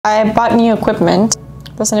I bought new equipment.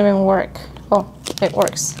 Doesn't even work. Oh, it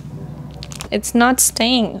works. It's not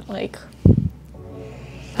staying, like...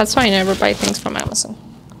 That's why I never buy things from Amazon.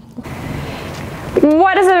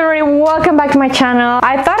 What is up, everybody? Welcome back to my channel.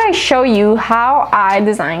 I thought I'd show you how I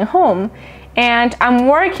design a home. And I'm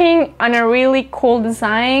working on a really cool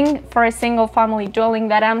design for a single family dwelling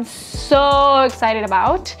that I'm so excited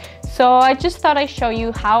about. So I just thought I'd show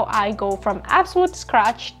you how I go from absolute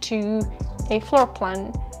scratch to a floor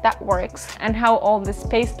plan that works, and how all the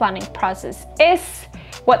space planning process is,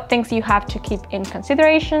 what things you have to keep in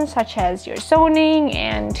consideration, such as your zoning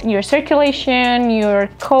and your circulation, your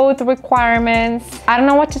code requirements. I don't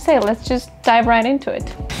know what to say, let's just dive right into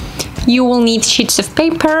it. You will need sheets of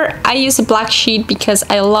paper. I use a black sheet because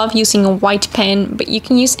I love using a white pen, but you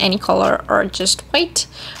can use any color or just white.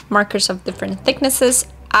 Markers of different thicknesses.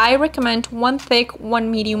 I recommend one thick, one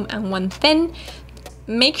medium, and one thin.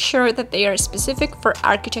 Make sure that they are specific for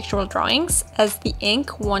architectural drawings, as the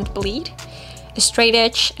ink won't bleed. A straight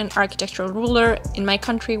edge, an architectural ruler. In my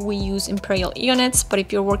country we use imperial units, but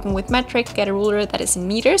if you're working with metric, get a ruler that is in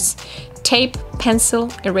meters. Tape,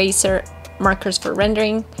 pencil, eraser, markers for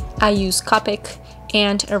rendering. I use Copic,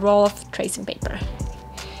 and a roll of tracing paper.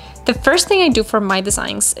 The first thing I do for my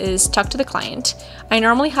designs is talk to the client. I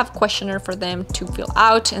normally have a questionnaire for them to fill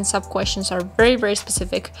out, and sub questions are very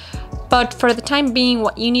specific. But for the time being,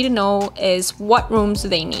 what you need to know is what rooms do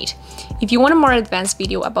they need. If you want a more advanced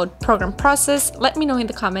video about program process, let me know in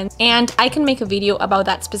the comments and I can make a video about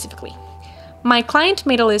that specifically. My client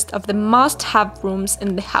made a list of the must-have rooms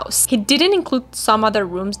in the house. He didn't include some other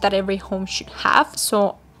rooms that every home should have,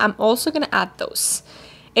 so I'm also gonna add those.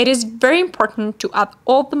 It is very important to add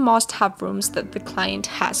all the must-have rooms that the client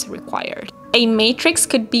has required. A matrix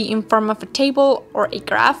could be in form of a table or a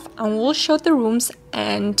graph, and we'll show the rooms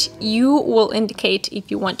and you will indicate if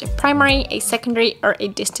you want a primary, a secondary, or a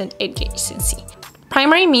distant adjacency.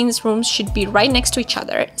 Primary means rooms should be right next to each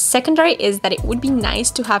other. Secondary is that it would be nice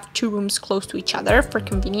to have two rooms close to each other for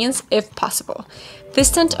convenience if possible.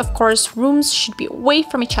 Distant, of course, rooms should be away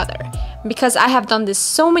from each other. Because I have done this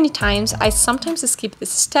so many times, I sometimes skip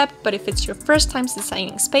this step, but if it's your first time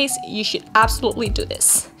designing space, you should absolutely do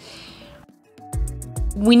this.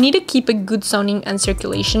 We need to keep a good zoning and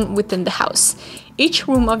circulation within the house. Each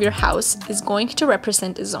room of your house is going to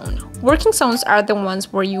represent a zone. Working zones are the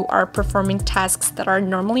ones where you are performing tasks that are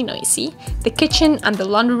normally noisy. The kitchen and the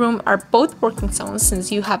laundry room are both working zones,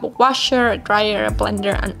 since you have a washer, a dryer, a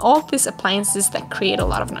blender, and all these appliances that create a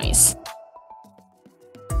lot of noise.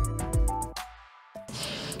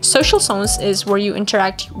 Social zones is where you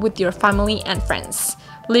interact with your family and friends.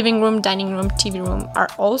 Living room, dining room, TV room are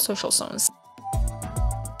all social zones.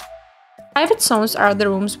 Private zones are the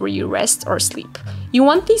rooms where you rest or sleep. You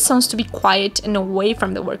want these zones to be quiet and away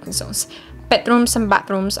from the working zones. Bedrooms and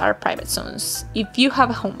bathrooms are private zones. If you have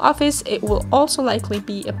a home office, it will also likely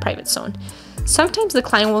be a private zone. Sometimes the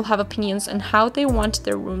client will have opinions on how they want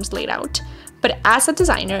their rooms laid out, but as a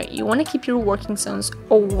designer, you want to keep your working zones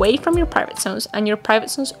away from your private zones and your private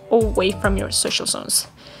zones away from your social zones.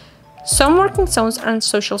 Some working zones and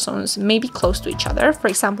social zones may be close to each other, for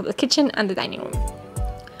example, the kitchen and the dining room.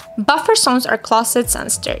 Buffer zones are closets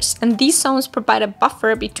and stairs, and these zones provide a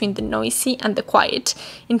buffer between the noisy and the quiet,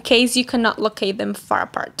 in case you cannot locate them far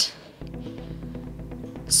apart.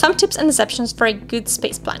 Some tips and exceptions for a good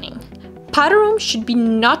space planning. Powder rooms should be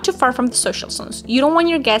not too far from the social zones. You don't want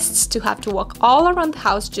your guests to have to walk all around the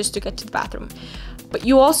house just to get to the bathroom. But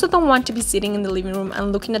you also don't want to be sitting in the living room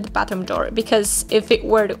and looking at the bathroom door, because if it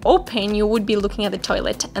were to open, you would be looking at the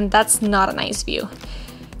toilet, and that's not a nice view.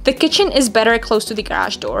 The kitchen is better close to the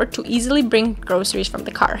garage door to easily bring groceries from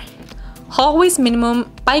the car. Hallways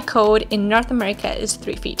minimum by code in North America is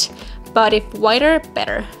 3 feet, but if wider,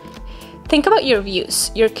 better. Think about your views.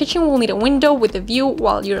 Your kitchen will need a window with a view,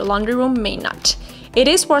 while your laundry room may not. It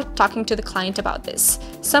is worth talking to the client about this.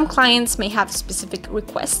 Some clients may have specific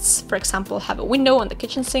requests, for example, have a window on the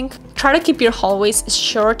kitchen sink. Try to keep your hallways as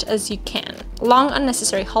short as you can. Long,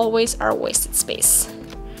 unnecessary hallways are wasted space.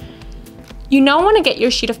 You now want to get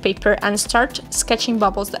your sheet of paper and start sketching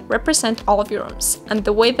bubbles that represent all of your rooms and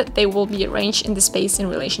the way that they will be arranged in the space in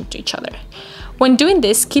relation to each other. When doing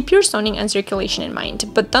this, keep your zoning and circulation in mind,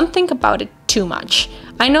 but don't think about it too much.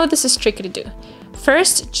 I know this is tricky to do.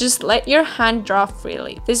 First, just let your hand draw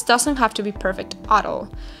freely. This doesn't have to be perfect at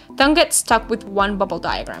all. Don't get stuck with one bubble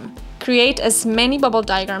diagram. Create as many bubble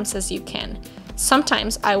diagrams as you can.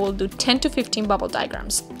 Sometimes I will do 10 to 15 bubble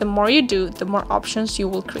diagrams. The more you do, the more options you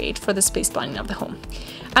will create for the space planning of the home.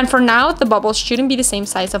 And for now, the bubbles shouldn't be the same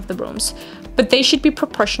size of the rooms, but they should be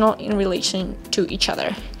proportional in relation to each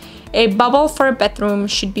other. A bubble for a bedroom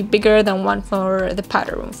should be bigger than one for the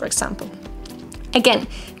powder room, for example. Again,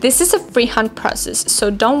 this is a freehand process, so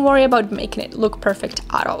don't worry about making it look perfect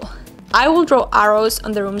at all. I will draw arrows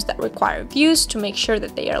on the rooms that require views to make sure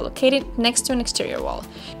that they are located next to an exterior wall.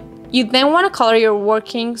 You then want to color your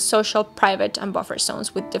working, social, private, and buffer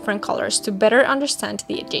zones with different colors to better understand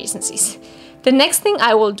the adjacencies. The next thing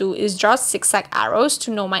I will do is draw zigzag arrows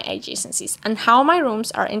to know my adjacencies and how my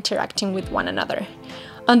rooms are interacting with one another.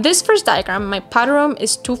 On this first diagram, my powder room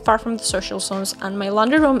is too far from the social zones and my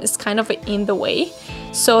laundry room is kind of in the way,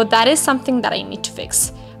 so that is something that I need to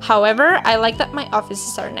fix. However, I like that my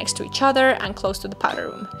offices are next to each other and close to the powder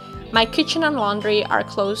room. My kitchen and laundry are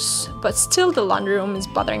close, but still the laundry room is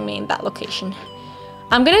bothering me in that location.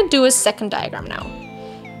 I'm gonna do a second diagram now.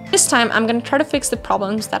 This time, I'm gonna try to fix the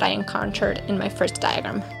problems that I encountered in my first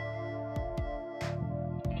diagram.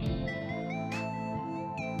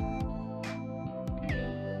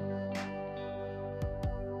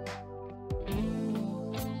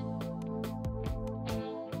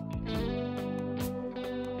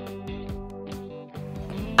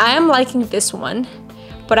 I am liking this one,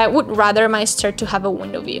 but I would rather my stair to have a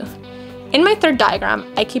window view. In my third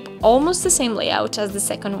diagram, I keep almost the same layout as the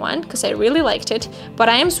second one because I really liked it, but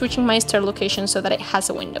I am switching my stair location so that it has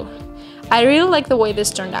a window. I really like the way this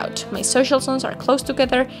turned out. My social zones are close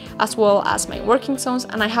together, as well as my working zones,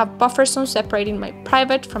 and I have buffer zones separating my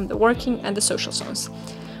private from the working and the social zones.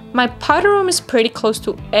 My powder room is pretty close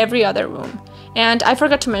to every other room. And I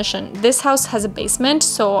forgot to mention, this house has a basement,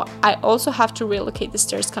 so I also have to relocate the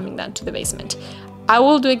stairs coming down to the basement. I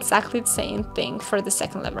will do exactly the same thing for the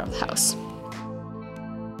second level of the house.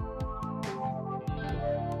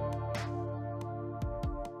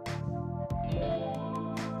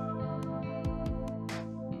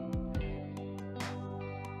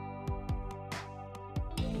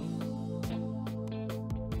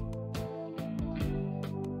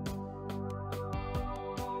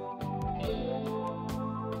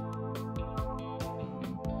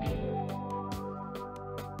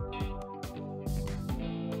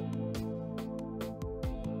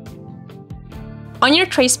 On your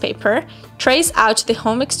trace paper, trace out the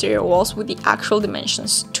home exterior walls with the actual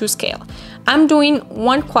dimensions to scale. I'm doing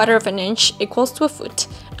 1/4 of an inch equals to a foot,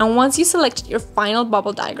 and once you select your final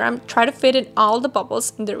bubble diagram, try to fit in all the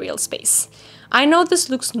bubbles in the real space. I know this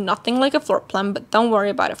looks nothing like a floor plan, but don't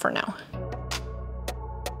worry about it for now.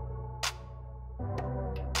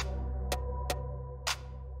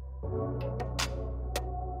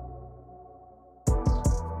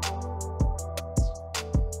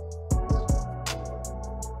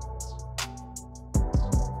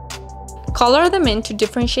 Color them in to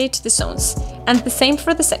differentiate the zones, and the same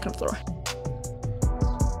for the second floor.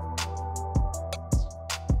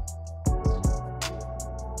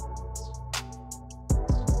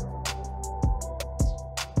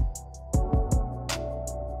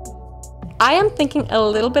 I am thinking a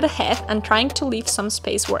little bit ahead and trying to leave some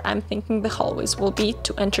space where I'm thinking the hallways will be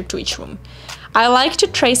to enter to each room. I like to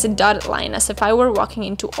trace a dotted line as if I were walking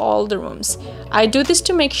into all the rooms. I do this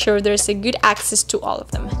to make sure there's a good access to all of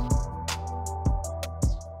them.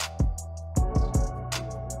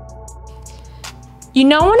 You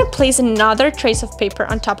now want to place another trace of paper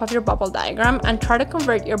on top of your bubble diagram and try to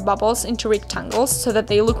convert your bubbles into rectangles so that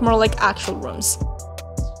they look more like actual rooms.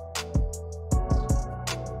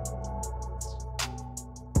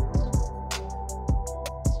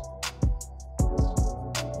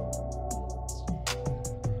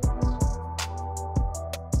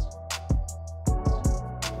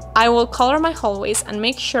 I will color my hallways and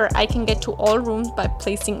make sure I can get to all rooms by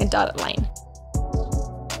placing a dotted line.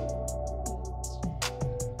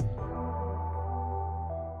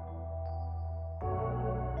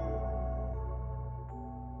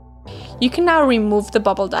 You can now remove the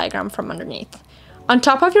bubble diagram from underneath. On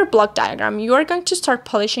top of your block diagram, you are going to start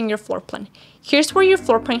polishing your floor plan. Here's where your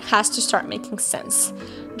floor plan has to start making sense.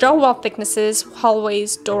 Draw wall thicknesses,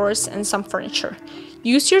 hallways, doors, and some furniture.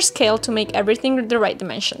 Use your scale to make everything the right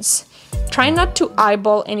dimensions. Try not to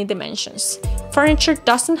eyeball any dimensions. Furniture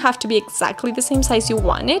doesn't have to be exactly the same size you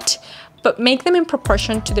want it, but make them in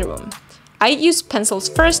proportion to the room. I use pencils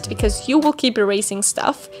first because you will keep erasing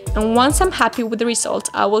stuff, and once I'm happy with the result,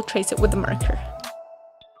 I will trace it with a marker.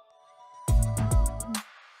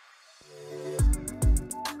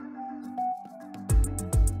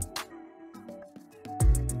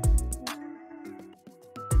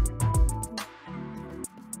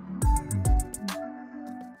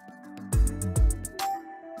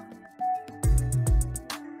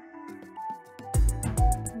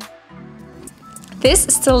 This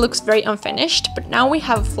still looks very unfinished, but now we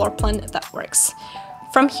have a floor plan that works.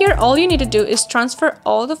 From here, all you need to do is transfer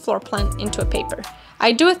all the floor plan into a paper.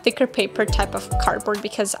 I do a thicker paper type of cardboard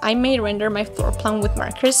because I may render my floor plan with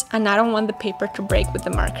markers and I don't want the paper to break with the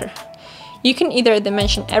marker. You can either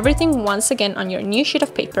dimension everything once again on your new sheet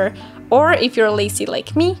of paper, or if you're lazy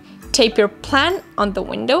like me, tape your plan on the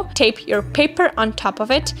window, tape your paper on top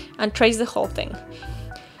of it, and trace the whole thing.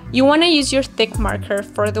 You want to use your thick marker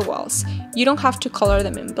for the walls. You don't have to color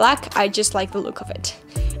them in black, I just like the look of it.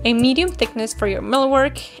 A medium thickness for your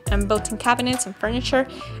millwork and built-in cabinets and furniture,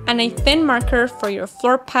 and a thin marker for your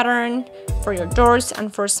floor pattern, for your doors,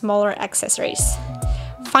 and for smaller accessories.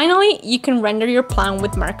 Finally, you can render your plan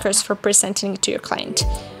with markers for presenting it to your client.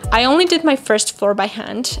 I only did my first floor by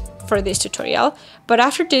hand for this tutorial, but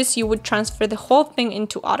after this you would transfer the whole thing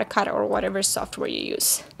into AutoCAD or whatever software you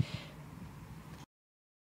use.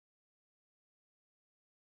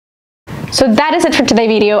 So that is it for today's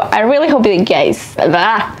video. I really hope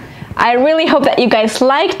that you guys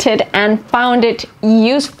liked it and found it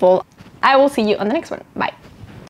useful. I will see you on the next one. Bye.